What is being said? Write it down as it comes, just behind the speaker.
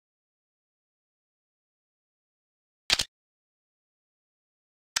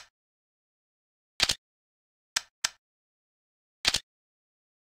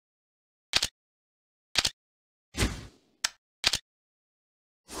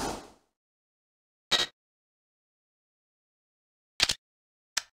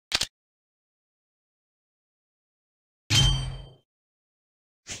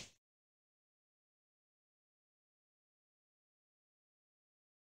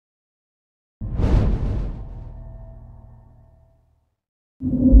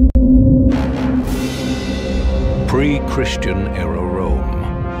Pre-Christian era Rome.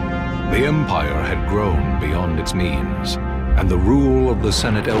 The empire had grown beyond its means, and the rule of the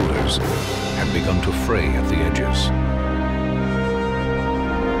Senate elders had begun to fray at the edges.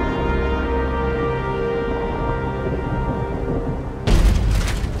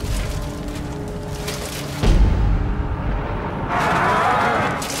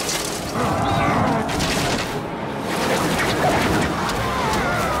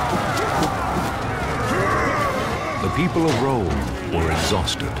 The people of Rome were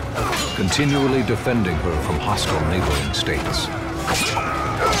exhausted, continually defending her from hostile neighboring states.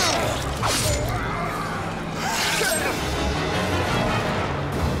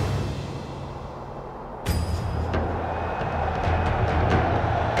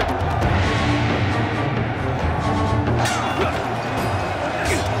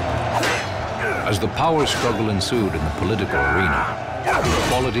 As the power struggle ensued in the political arena, the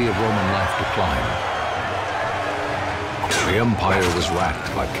quality of Roman life declined. The empire was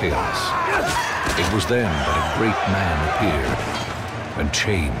racked by chaos. It was then that a great man appeared and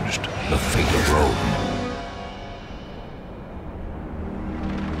changed the fate of Rome.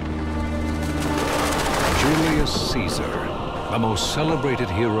 Julius Caesar, the most celebrated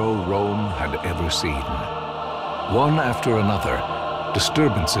hero Rome had ever seen. One after another,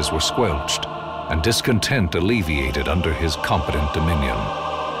 disturbances were squelched and discontent alleviated under his competent dominion.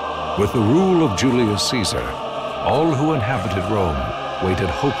 With the rule of Julius Caesar, all who inhabited Rome waited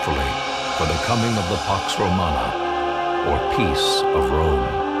hopefully for the coming of the Pax Romana, or Peace of Rome.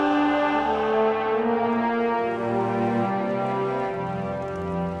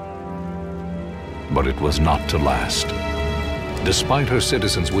 But it was not to last. Despite her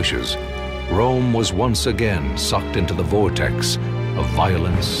citizens' wishes, Rome was once again sucked into the vortex of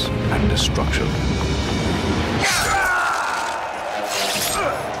violence and destruction.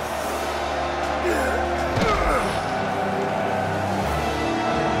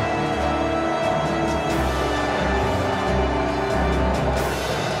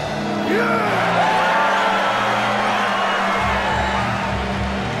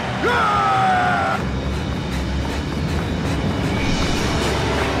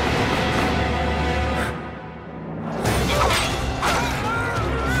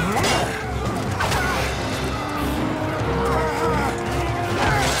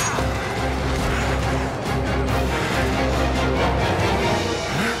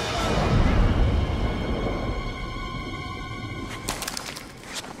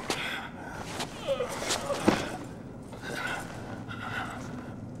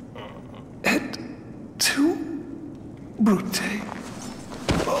 Et tu, Brutus?